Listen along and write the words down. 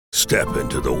Step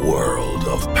into the world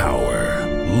of power,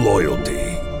 loyalty,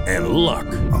 and luck.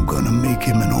 I'm gonna make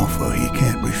him an offer he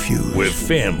can't refuse. With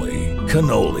family,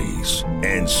 cannolis,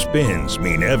 and spins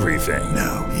mean everything.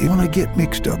 Now, you wanna get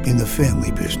mixed up in the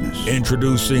family business.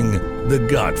 Introducing The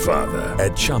Godfather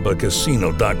at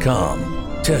ChumbaCasino.com.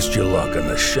 Test your luck in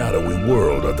the shadowy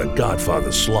world of The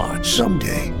Godfather slot.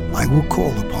 Someday, I will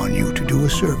call upon you to do a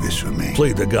service for me.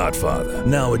 Play The Godfather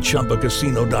now at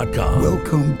ChumbaCasino.com.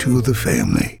 Welcome to the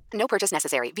family. No purchase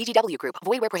necessary. VGW Group.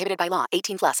 Void where prohibited by law.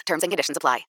 18 plus. Terms and conditions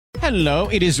apply. Hello,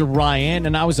 it is Ryan,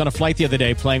 and I was on a flight the other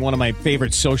day playing one of my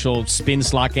favorite social spin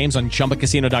slot games on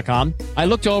ChumbaCasino.com. I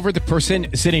looked over at the person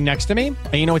sitting next to me,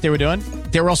 and you know what they were doing?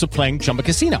 They were also playing Chumba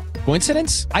Casino.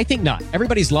 Coincidence? I think not.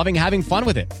 Everybody's loving having fun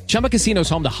with it. Chumba Casino is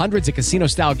home to hundreds of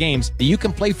casino-style games that you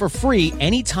can play for free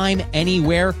anytime,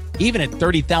 anywhere, even at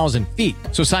 30,000 feet.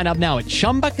 So sign up now at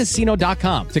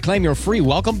ChumbaCasino.com to claim your free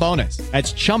welcome bonus.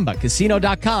 That's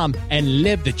ChumbaCasino.com and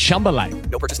live the Chumba life.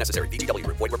 No purchase necessary. VGW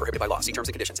Group. Void where prohibited by law. See terms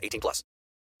and conditions. 18 plus.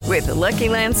 With the Lucky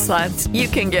Land Slots, you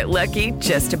can get lucky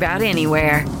just about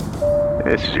anywhere.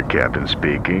 This is your captain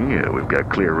speaking. We've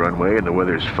got clear runway and the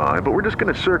weather's fine, but we're just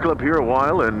going to circle up here a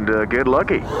while and get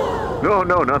lucky. No,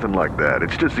 nothing like that.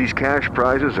 It's just these cash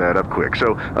prizes add up quick.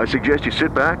 So I suggest you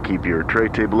sit back, keep your tray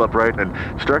table upright, and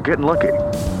start getting lucky.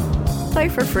 Play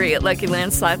for free at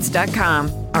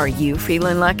LuckyLandSlots.com. Are you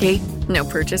feeling lucky? No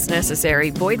purchase necessary.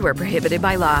 Void where prohibited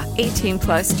by law. 18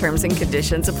 plus terms and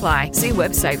conditions apply. See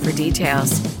website for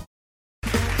details.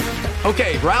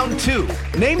 Okay, round two.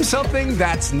 Name something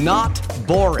that's not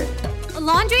boring. A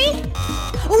laundry?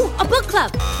 Ooh, a book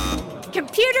club.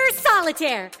 Computer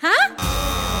solitaire, huh?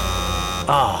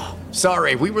 Ah,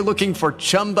 sorry, we were looking for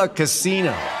Chumba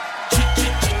Casino.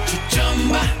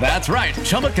 That's right,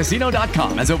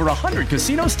 ChumbaCasino.com has over 100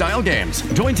 casino-style games.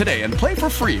 Join today and play for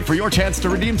free for your chance to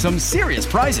redeem some serious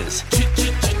prizes.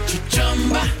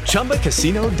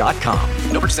 ChumbaCasino.com.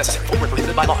 No purchase necessary. Void where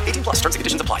prohibited by law. 18 plus. Terms and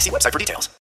conditions apply. See website for details.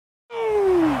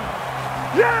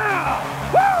 Yeah!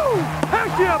 Woo!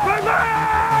 Heck yeah, baby!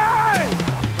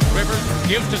 Rivers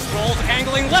gives to Sproles,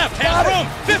 angling left, has room,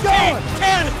 15,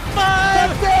 10, 5,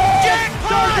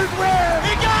 jackpot!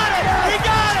 He got it! He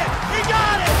got it! He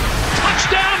got it!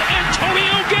 Touchdown,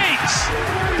 Antonio Gates!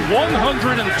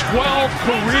 112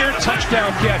 career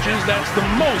touchdown catches. That's the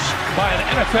most by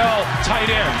an NFL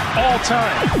tight end all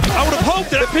time. I would have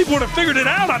hoped that if people would have figured it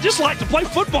out, I'd just like to play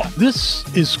football. This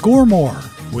is Score More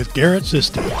with Garrett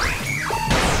Sisti.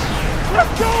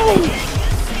 Let's go!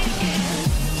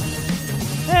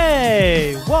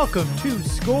 Hey, welcome to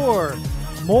Score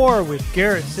More with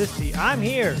Garrett Sisti. I'm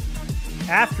here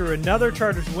after another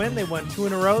Chargers win. They won 2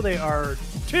 in a row. They are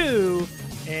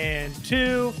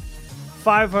 2-2,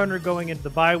 500 going into the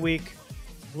bye week.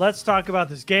 Let's talk about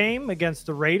this game against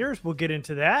the Raiders. We'll get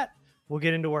into that. We'll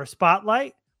get into our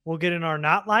spotlight. We'll get in our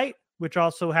not light, which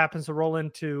also happens to roll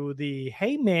into the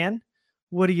hey man,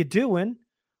 what are you doing?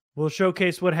 We'll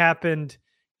showcase what happened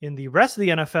in the rest of the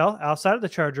NFL outside of the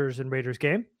Chargers and Raiders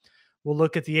game. We'll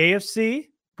look at the AFC.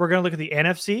 We're going to look at the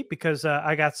NFC because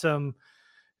I got some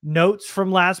notes from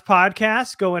last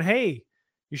podcast going, hey,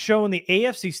 you're showing the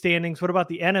AFC standings. What about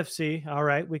the NFC? All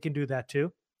right, we can do that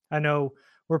too. I know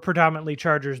we're predominantly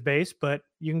Chargers based, but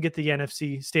you can get the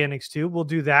NFC standings too. We'll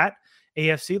do that.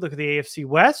 AFC, look at the AFC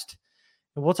West.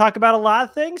 And we'll talk about a lot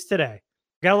of things today.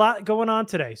 Got a lot going on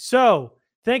today. So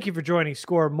thank you for joining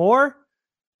Score More.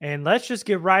 And let's just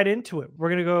get right into it. We're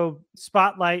going to go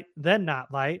spotlight, then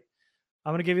not light.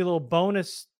 I'm going to give you a little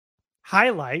bonus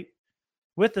highlight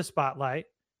with the spotlight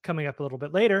coming up a little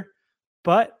bit later.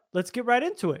 But let's get right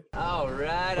into it. All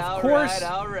right, of course,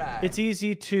 it's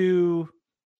easy to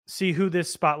see who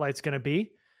this spotlight's going to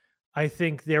be. I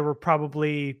think there were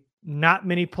probably not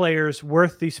many players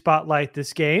worth the spotlight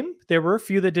this game. There were a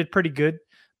few that did pretty good,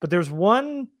 but there's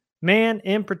one man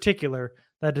in particular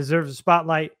that deserves a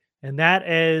spotlight, and that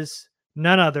is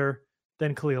none other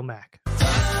than Khalil Mack.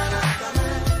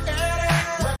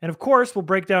 And of course, we'll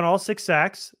break down all 6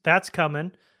 sacks. That's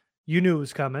coming. You knew it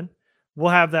was coming.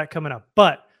 We'll have that coming up.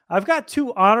 But I've got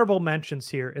 2 honorable mentions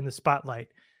here in the spotlight.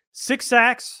 6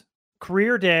 sacks,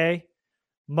 career day,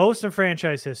 most in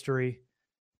franchise history.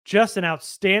 Just an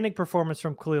outstanding performance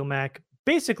from Khalil Mack.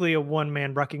 Basically a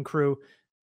one-man wrecking crew.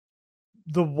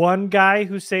 The one guy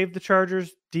who saved the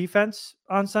Chargers defense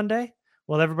on Sunday,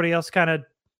 while everybody else kind of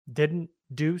didn't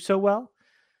do so well.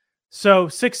 So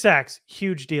 6 sacks,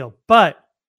 huge deal. But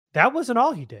that wasn't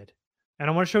all he did. And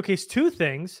I want to showcase 2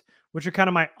 things, which are kind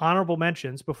of my honorable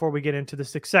mentions before we get into the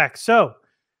 6 sacks. So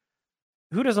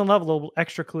who doesn't love a little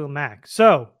extra Khalil Mack?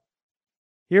 So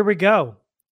here we go.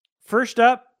 First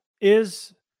up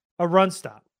is a run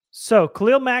stop. So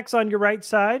Khalil Mack's on your right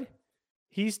side.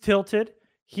 He's tilted.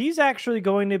 He's actually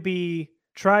going to be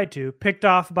picked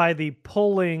off by the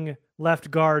pulling left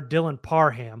guard, Dylan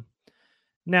Parham.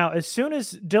 Now, as soon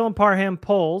as Dylan Parham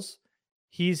pulls,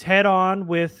 he's head on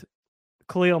with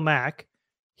Khalil Mack.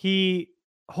 He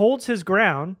holds his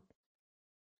ground,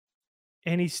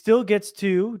 and he still gets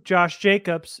to Josh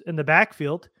Jacobs in the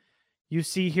backfield. You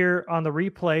see here on the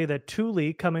replay that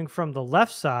Thule, coming from the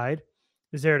left side,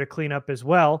 is there to clean up as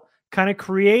well, kind of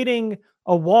creating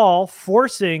a wall,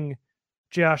 forcing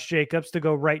Josh Jacobs to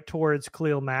go right towards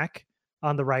Khalil Mack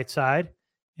on the right side,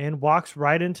 and walks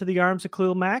right into the arms of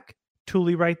Khalil Mack.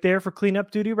 Thule right there for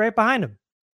cleanup duty right behind him.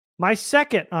 My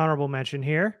second honorable mention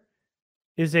here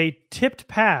is a tipped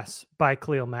pass by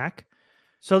Khalil Mack.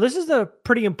 So this is a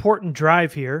pretty important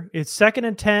drive here. It's 2nd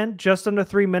and 10, just under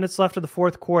 3 minutes left of the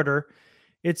fourth quarter.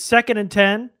 It's 2nd and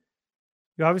 10.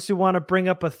 You obviously want to bring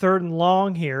up a 3rd and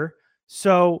long here.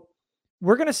 So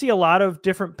we're going to see a lot of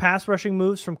different pass rushing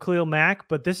moves from Khalil Mack,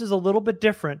 but this is a little bit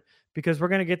different because we're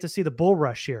going to get to see the bull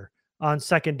rush here on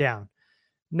 2nd down.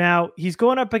 Now, he's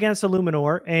going up against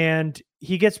Illuminor, and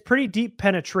he gets pretty deep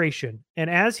penetration. And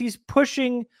as he's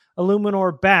pushing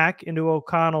Illuminor back into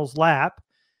O'Connell's lap,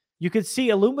 you can see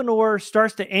Illuminor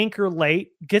starts to anchor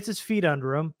late, gets his feet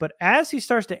under him, but as he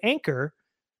starts to anchor,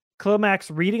 Khalil Mack's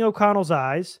reading O'Connell's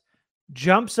eyes,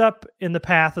 jumps up in the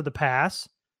path of the pass,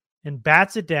 and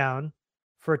bats it down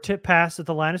for a tip pass at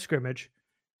the line of scrimmage,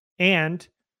 and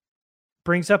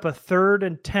brings up a 3rd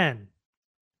and 10,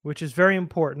 which is very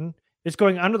important. It's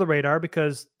going under the radar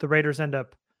because the Raiders end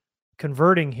up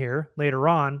converting here later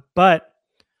on, but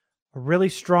a really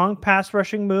strong pass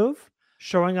rushing move,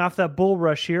 showing off that bull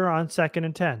rush here on 2nd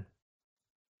and 10.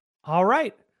 All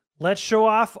right, let's show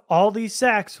off all these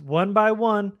sacks one by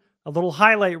one, a little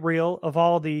highlight reel of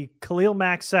all the Khalil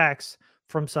Mack sacks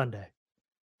from Sunday.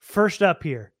 First up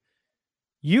here,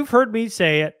 you've heard me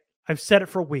say it. I've said it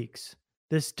for weeks.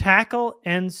 This tackle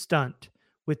and stunt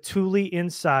with Thule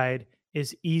inside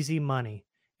is easy money.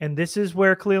 And this is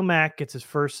where Khalil Mack gets his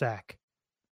first sack.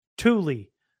 Thule,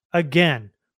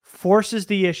 again, forces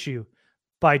the issue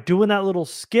by doing that little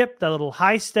skip, that little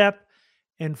high step,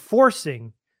 and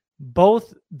forcing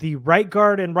both the right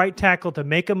guard and right tackle to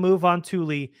make a move on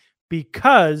Thule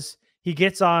because he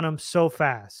gets on him so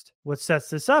fast. What sets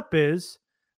this up is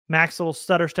Mack's little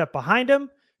stutter step behind him,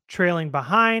 trailing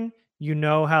behind. You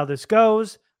know how this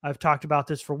goes. I've talked about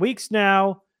this for weeks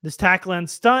now. This tackle and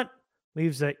stunt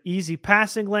leaves an easy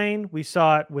passing lane. We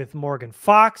saw it with Morgan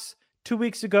Fox 2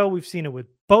 weeks ago. We've seen it with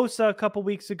Bosa a couple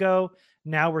weeks ago.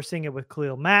 Now we're seeing it with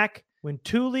Khalil Mack. When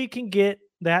Thule can get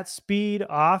that speed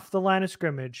off the line of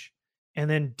scrimmage and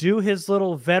then do his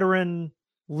little veteran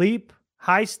leap,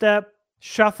 high step,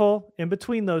 shuffle in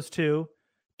between those two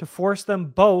to force them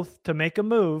both to make a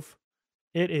move,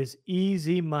 it is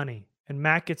easy money. And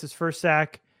Mack gets his first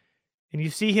sack, and you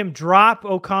see him drop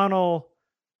O'Connell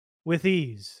with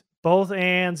ease. Both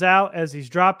hands out as he's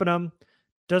dropping them.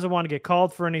 Doesn't want to get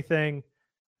called for anything.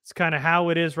 It's kind of how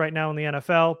it is right now in the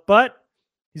NFL, but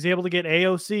he's able to get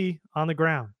AOC on the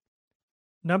ground.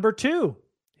 Number 2,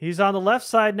 he's on the left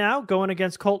side now, going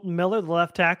against Colton Miller, the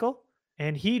left tackle,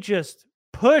 and he just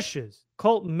pushes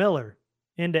Colton Miller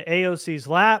into AOC's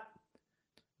lap.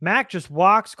 Mack just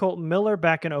walks Colton Miller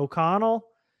back in O'Connell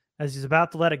as he's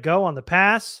about to let it go on the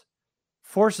pass,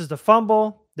 forces the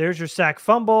fumble. There's your sack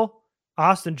fumble.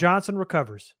 Austin Johnson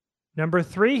recovers. Number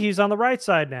 3, he's on the right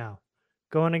side now,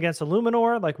 going against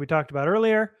Illuminor, like we talked about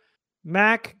earlier.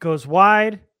 Mack goes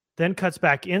wide, then cuts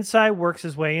back inside, works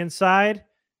his way inside,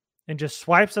 and just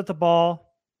swipes at the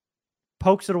ball,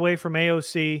 pokes it away from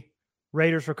AOC.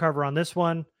 Raiders recover on this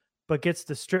one, but gets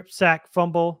the strip sack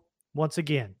fumble once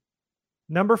again.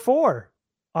 Number 4,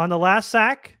 on the last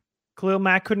sack, Khalil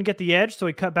Mack couldn't get the edge, so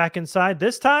he cut back inside.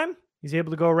 This time, he's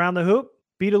able to go around the hoop,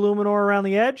 beat Illuminor around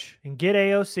the edge, and get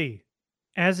AOC.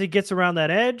 As he gets around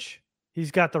that edge,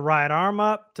 he's got the right arm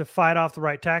up to fight off the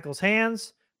right tackle's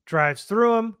hands, drives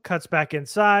through him, cuts back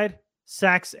inside,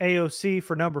 sacks AOC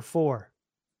for number 4.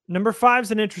 Number 5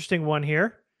 is an interesting one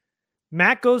here.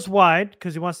 Mack goes wide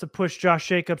because he wants to push Josh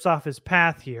Jacobs off his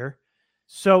path here.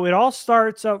 So it all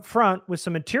starts up front with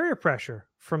some interior pressure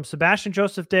from Sebastian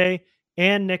Joseph Day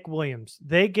and Nick Williams.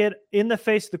 They get in the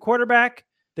face of the quarterback,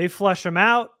 they flush him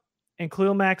out, and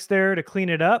Khalil Mack's there to clean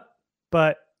it up.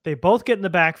 But they both get in the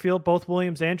backfield, both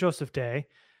Williams and Joseph Day.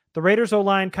 The Raiders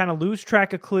O-line kind of lose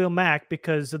track of Khalil Mack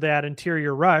because of that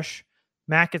interior rush.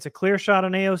 Mack gets a clear shot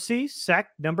on AOC, sack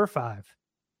number 5.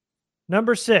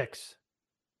 Number 6,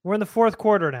 we're in the fourth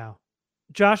quarter now.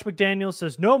 Josh McDaniels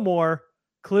says, no more.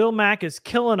 Khalil Mack is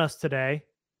killing us today.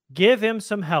 Give him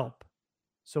some help.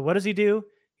 So what does he do?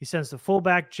 He sends the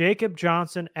fullback Jacob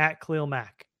Johnson at Khalil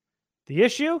Mack. The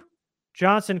issue?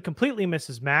 Johnson completely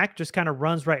misses Mack, just kind of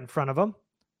runs right in front of him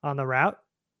on the route.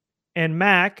 And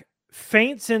Mack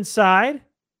feints inside,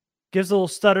 gives a little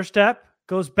stutter step,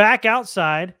 goes back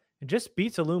outside, and just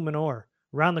beats Illuminor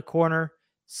around the corner.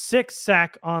 6th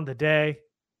sack on the day.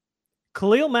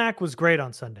 Khalil Mack was great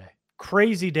on Sunday.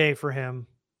 Crazy day for him.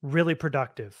 Really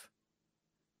productive.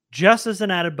 Just as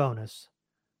an added bonus,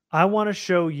 I want to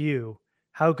show you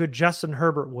how good Justin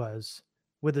Herbert was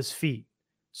with his feet.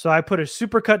 So I put a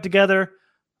supercut together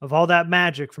of all that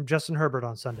magic from Justin Herbert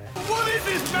on Sunday. What is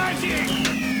this magic?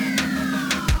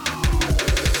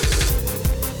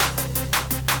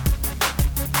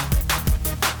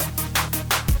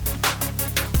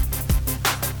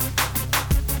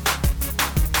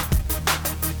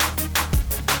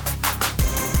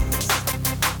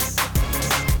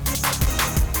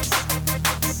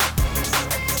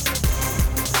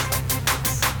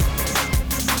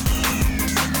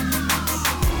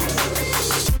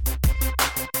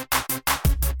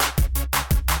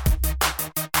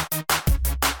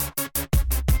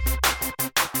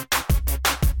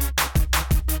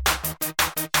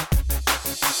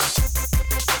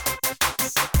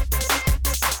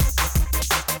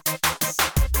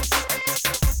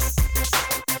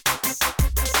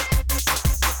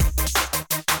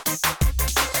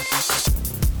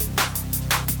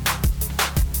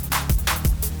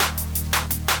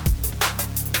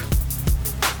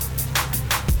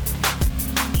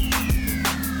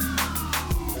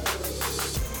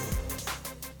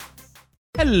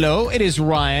 Hello, it is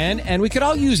Ryan, and we could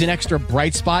all use an extra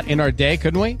bright spot in our day,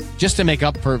 couldn't we? Just to make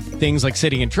up for things like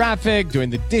sitting in traffic, doing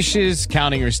the dishes,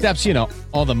 counting your steps, you know,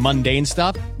 all the mundane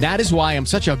stuff. That is why I'm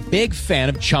such a big fan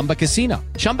of Chumba Casino.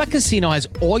 Chumba Casino has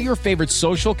all your favorite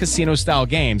social casino-style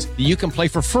games that you can play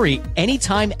for free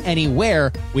anytime,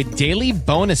 anywhere with daily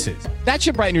bonuses. That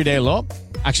should brighten your day a little.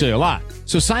 Actually, a lot.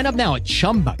 So sign up now at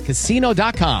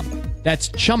ChumbaCasino.com. That's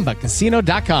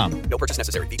ChumbaCasino.com. No purchase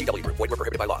necessary. VGW Group. Void where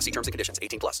prohibited by law. See terms and conditions.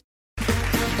 18+.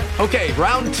 Okay,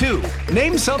 round 2.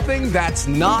 Name something that's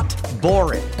not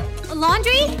boring. A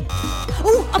laundry?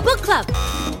 Ooh, a book club.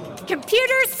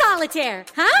 Computer solitaire,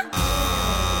 huh?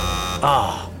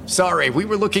 Ah, sorry. We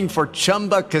were looking for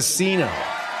Chumba Casino.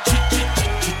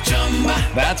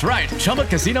 That's right.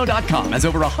 ChumbaCasino.com has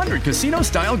over 100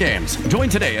 casino-style games. Join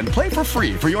today and play for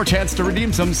free for your chance to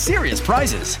redeem some serious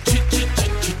prizes.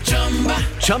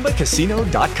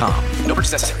 ChumbaCasino.com. No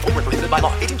purchase necessary. Void where prohibited by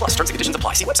law. 18+. Terms and conditions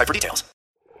apply. See website for details.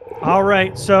 All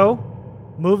right,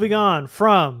 so moving on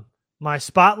from my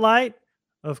spotlight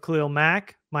of Khalil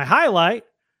Mack, my highlight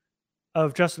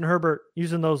of Justin Herbert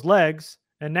using those legs,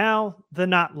 and now the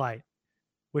not light,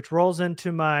 which rolls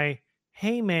into my,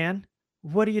 hey man,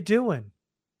 what are you doing?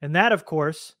 And that, of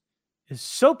course, is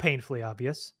so painfully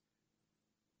obvious.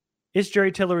 It's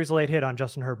Jerry Tillery's late hit on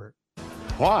Justin Herbert.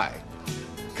 Why?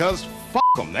 Because f***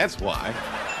 him, that's why.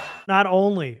 Not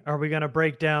only are we going to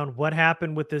break down what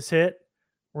happened with this hit,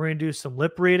 we're going to do some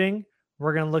lip reading.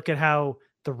 We're going to look at how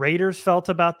the Raiders felt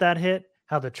about that hit,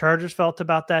 how the Chargers felt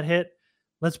about that hit.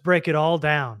 Let's break it all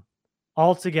down,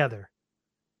 all together,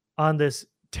 on this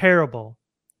terrible,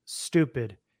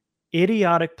 stupid,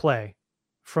 idiotic play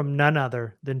from none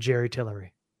other than Jerry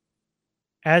Tillery.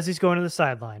 As he's going to the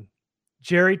sideline,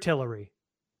 Jerry Tillery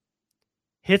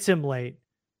hits him late.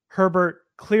 Herbert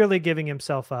clearly giving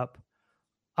himself up.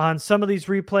 On some of these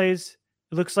replays,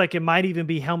 it looks like it might even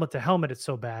be helmet to helmet. It's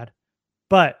so bad.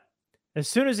 But as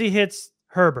soon as he hits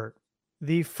Herbert,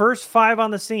 the first 5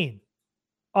 on the scene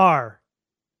are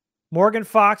Morgan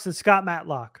Fox and Scott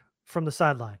Matlock from the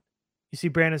sideline. You see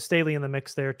Brandon Staley in the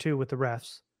mix there too with the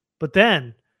refs. But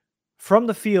then from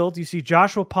the field, you see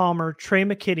Joshua Palmer, Trey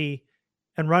McKitty,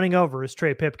 and running over is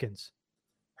Trey Pipkins.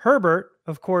 Herbert,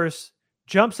 of course,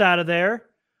 jumps out of there,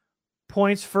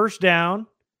 points first down,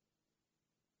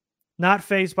 not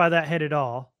fazed by that hit at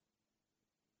all.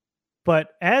 But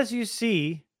as you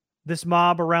see this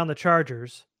mob around the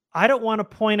Chargers, I don't want to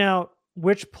point out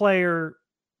which player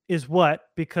is what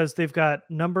because they've got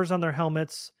numbers on their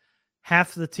helmets.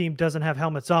 Half of the team doesn't have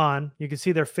helmets on. You can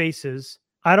see their faces.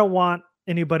 I don't want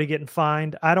anybody getting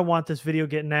fined. I don't want this video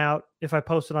getting out if I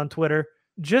post it on Twitter.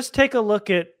 Just take a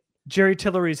look at Jerry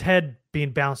Tillery's head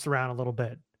being bounced around a little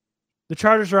bit. The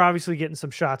Chargers are obviously getting some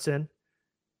shots in.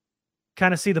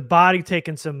 Kind of see the body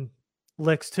taking some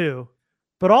licks too.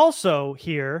 But also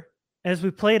here, as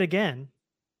we play it again,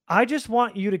 I just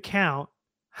want you to count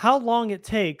how long it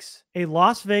takes a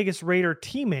Las Vegas Raider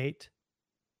teammate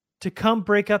to come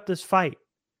break up this fight.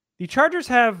 The Chargers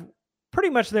have pretty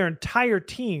much their entire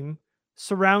team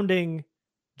surrounding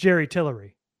Jerry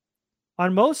Tillery.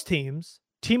 On most teams,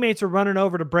 Teammates are running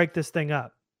over to break this thing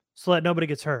up so that nobody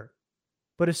gets hurt.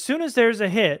 But as soon as there's a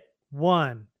hit,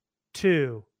 1,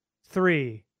 2,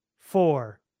 3,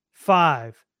 4,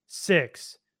 5,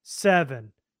 6,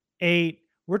 7, 8,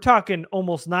 we're talking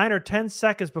almost 9 or 10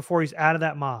 seconds before he's out of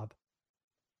that mob.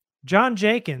 John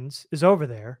Jenkins is over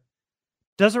there,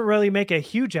 doesn't really make a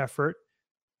huge effort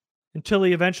until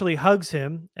he eventually hugs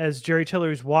him as Jerry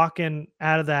Tillery's walking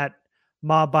out of that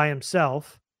mob by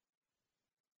himself,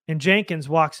 and Jenkins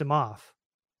walks him off.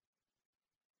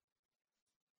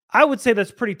 I would say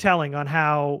that's pretty telling on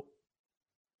how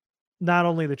not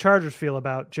only the Chargers feel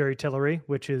about Jerry Tillery,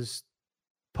 which is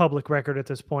public record at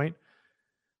this point,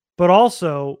 but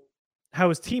also how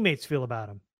his teammates feel about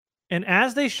him. And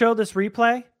as they show this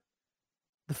replay,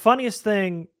 the funniest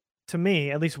thing to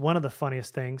me, at least one of the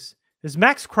funniest things, is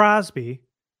Max Crosby,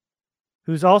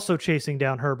 who's also chasing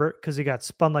down Herbert because he got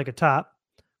spun like a top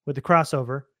with the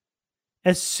crossover.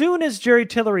 As soon as Jerry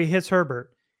Tillery hits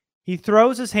Herbert, he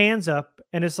throws his hands up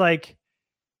and is like,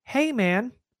 "Hey,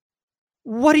 man,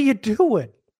 what are you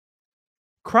doing?"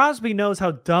 Crosby knows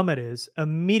how dumb it is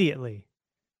immediately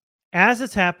as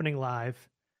it's happening live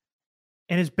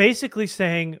and is basically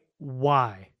saying,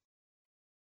 why?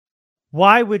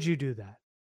 Why would you do that?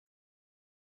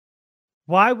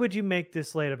 Why would you make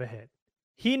this late of a hit?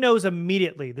 He knows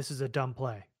immediately this is a dumb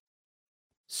play.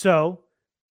 So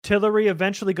Tillery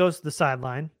eventually goes to the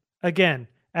sideline. Again,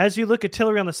 as you look at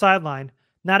Tillery on the sideline,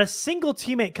 not a single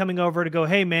teammate coming over to go,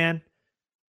 "Hey, man,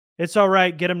 it's all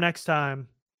right. Get him next time."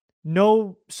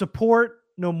 No support,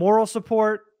 no moral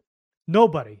support,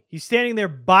 nobody. He's standing there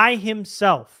by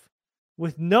himself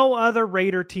with no other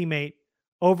Raider teammate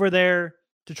over there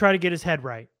to try to get his head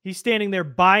right. He's standing there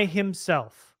by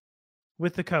himself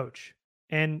with the coach.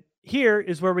 And here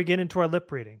is where we get into our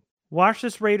lip reading. Watch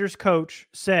this Raiders coach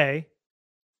say,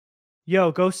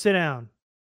 "Yo, go sit down."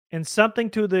 And something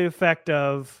to the effect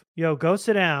of, "Yo, go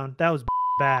sit down. That was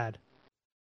bad."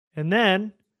 And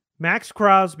then Max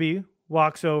Crosby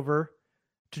walks over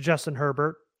to Justin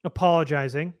Herbert,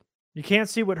 apologizing. You can't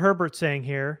see what Herbert's saying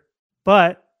here,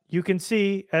 but you can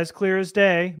see as clear as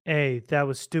day, "Hey, that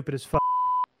was stupid as fuck."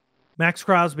 Max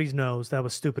Crosby knows that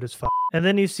was stupid as fuck. And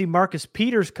then you see Marcus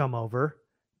Peters come over,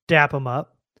 dap him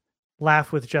up,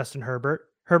 laugh with Justin Herbert.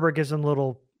 Herbert gives him a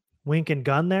little wink and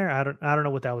gun there. I don't know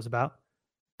what that was about.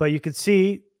 But you can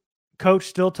see coach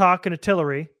still talking to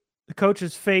Tillery. The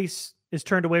coach's face is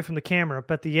turned away from the camera,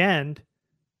 but at the end,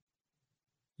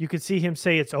 you can see him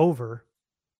say it's over.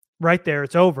 Right there,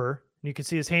 it's over. And you can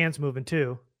see his hands moving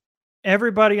too.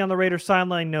 Everybody on the Raiders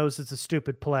sideline knows it's a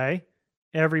stupid play.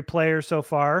 Every player so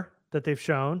far that they've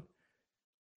shown.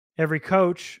 Every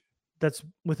coach that's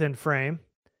within frame.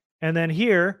 And then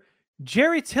here,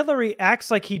 Jerry Tillery acts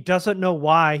like he doesn't know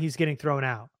why he's getting thrown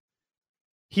out.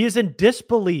 He is in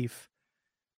disbelief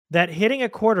that hitting a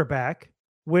quarterback,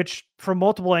 which from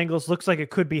multiple angles looks like it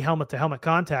could be helmet-to-helmet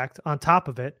contact on top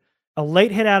of it, a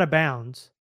late hit out of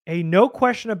bounds, a no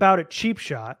question about it cheap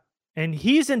shot, and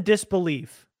he's in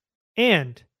disbelief.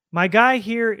 And my guy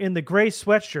here in the gray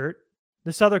sweatshirt,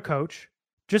 this other coach,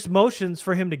 just motions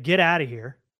for him to get out of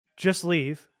here, just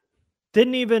leave.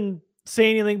 Didn't even say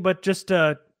anything, but just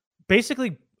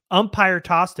basically umpire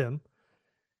tossed him.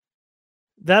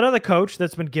 That other coach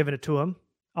that's been giving it to him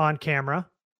on camera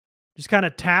just kind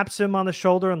of taps him on the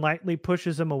shoulder and lightly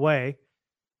pushes him away.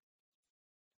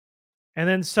 And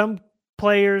then some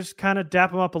players kind of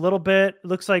dap him up a little bit. It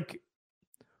looks like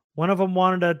one of them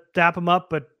wanted to dap him up,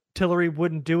 but Tillery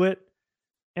wouldn't do it.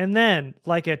 And then,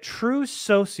 like a true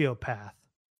sociopath,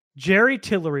 Jerry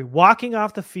Tillery walking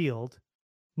off the field,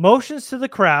 motions to the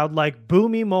crowd like, "Boo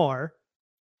me more.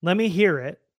 Let me hear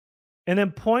it." And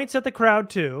then points at the crowd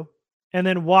too, and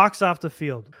then walks off the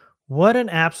field. What an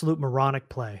absolute moronic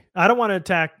play. I don't want to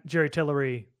attack Jerry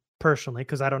Tillery personally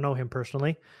because I don't know him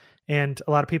personally. And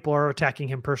a lot of people are attacking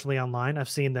him personally online. I've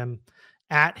seen them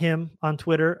at him on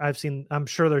Twitter. I'm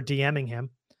sure they're DMing him.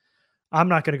 I'm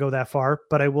not going to go that far,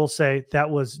 but I will say that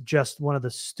was just one of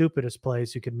the stupidest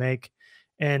plays you could make.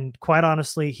 And quite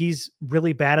honestly, he's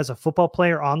really bad as a football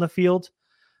player on the field.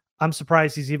 I'm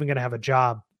surprised he's even going to have a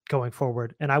job going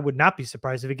forward. And I would not be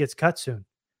surprised if he gets cut soon.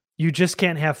 You just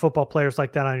can't have football players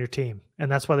like that on your team.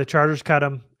 And that's why the Chargers cut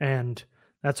him. And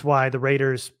that's why the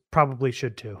Raiders probably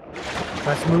should too.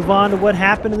 Let's move on to what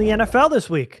happened in the NFL this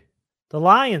week. The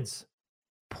Lions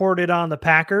poured it on the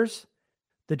Packers.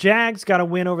 The Jags got a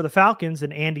win over the Falcons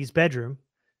in Andy's bedroom.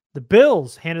 The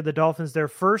Bills handed the Dolphins their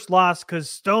first loss because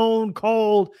Stone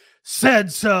Cold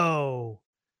said so.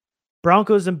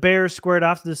 Broncos and Bears squared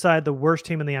off to decide the worst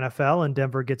team in the NFL, and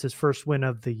Denver gets his first win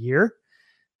of the year.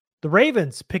 The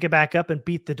Ravens pick it back up and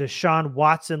beat the Deshaun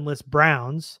Watson-less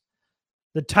Browns.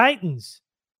 The Titans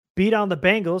beat on the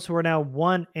Bengals, who are now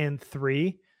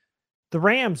 1-3. The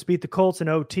Rams beat the Colts in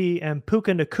OT, and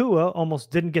Puka Nacua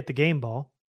almost didn't get the game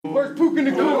ball. Where's Puka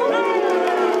Nacua?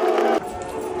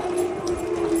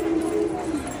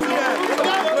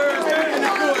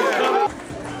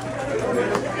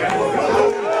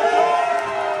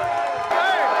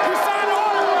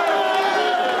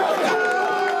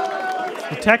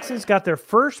 The Texans got their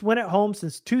first win at home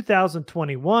since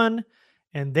 2021,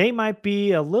 and they might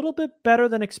be a little bit better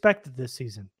than expected this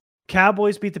season.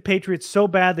 Cowboys beat the Patriots so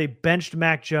bad they benched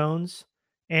Mac Jones,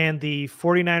 and the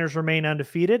 49ers remain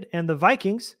undefeated, and the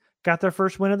Vikings got their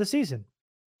first win of the season.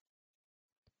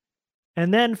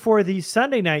 And then for the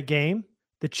Sunday night game,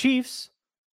 the Chiefs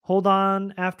hold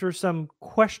on after some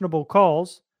questionable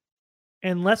calls.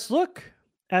 And let's look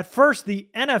at first the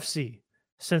NFC,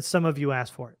 since some of you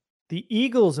asked for it. The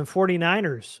Eagles and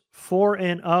 49ers,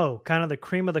 4-0, kind of the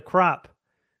cream of the crop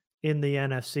in the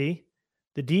NFC.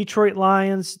 The Detroit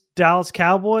Lions, Dallas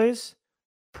Cowboys,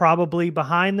 probably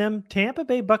behind them. Tampa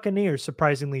Bay Buccaneers,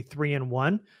 surprisingly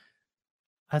 3-1.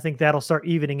 I think that'll start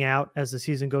evening out as the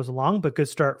season goes along, but good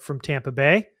start from Tampa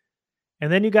Bay. And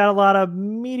then you got a lot of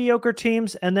mediocre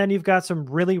teams, and then you've got some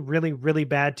really, really, really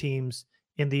bad teams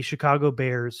in the Chicago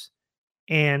Bears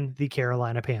and the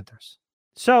Carolina Panthers.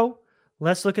 So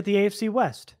let's look at the AFC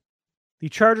West. The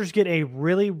Chargers get a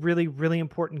really, really, really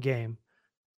important game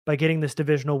by getting this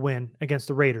divisional win against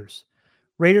the Raiders.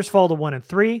 Raiders fall to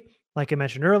 1-3. Like I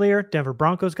mentioned earlier, Denver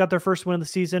Broncos got their first win of the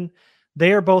season.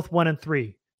 They are both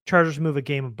 1-3. Chargers move a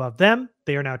game above them.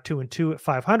 They are now 2-2 at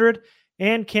 500.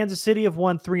 And Kansas City have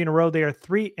won 3 in a row. They are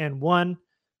 3-1.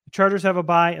 The Chargers have a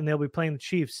bye, and they'll be playing the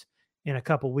Chiefs in a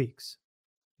couple weeks.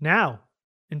 Now,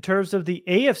 in terms of the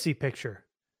AFC picture,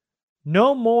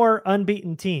 no more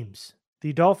unbeaten teams.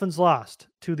 The Dolphins lost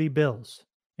to the Bills,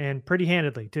 and pretty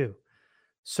handedly, too.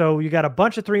 So you got a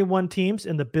bunch of 3-1 teams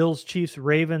in the Bills, Chiefs,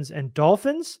 Ravens, and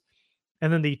Dolphins.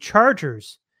 And then the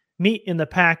Chargers meet in the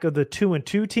pack of the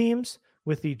 2-2 teams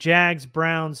with the Jags,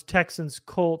 Browns, Texans,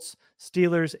 Colts,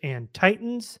 Steelers, and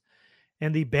Titans.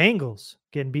 And the Bengals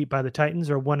getting beat by the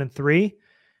Titans are 1-3.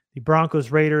 The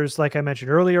Broncos, Raiders, like I mentioned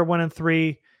earlier,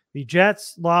 1-3. The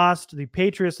Jets lost. The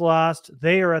Patriots lost.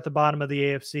 They are at the bottom of the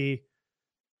AFC.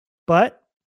 But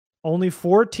only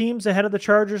 4 teams ahead of the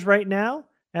Chargers right now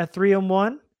at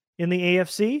 3-1 in the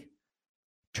AFC.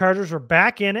 Chargers are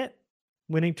back in it,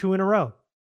 winning 2 in a row.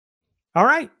 All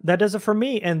right, that does it for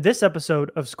me and this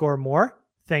episode of Score More.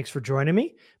 Thanks for joining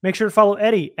me. Make sure to follow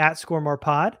Eddie at Score More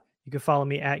Pod. You can follow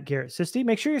me at Garrett Sisti.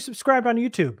 Make sure you're subscribed on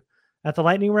YouTube at the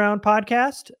Lightning Round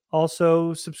Podcast.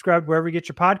 Also subscribe wherever you get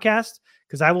your podcast,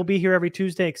 because I will be here every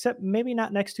Tuesday, except maybe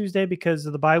not next Tuesday because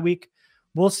of the bye week.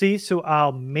 We'll see. So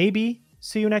I'll maybe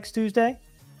see you next Tuesday.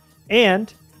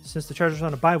 And since the Chargers are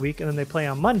on a bye week and then they play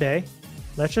on Monday,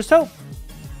 let's just hope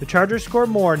the Chargers score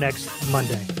more next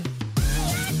Monday.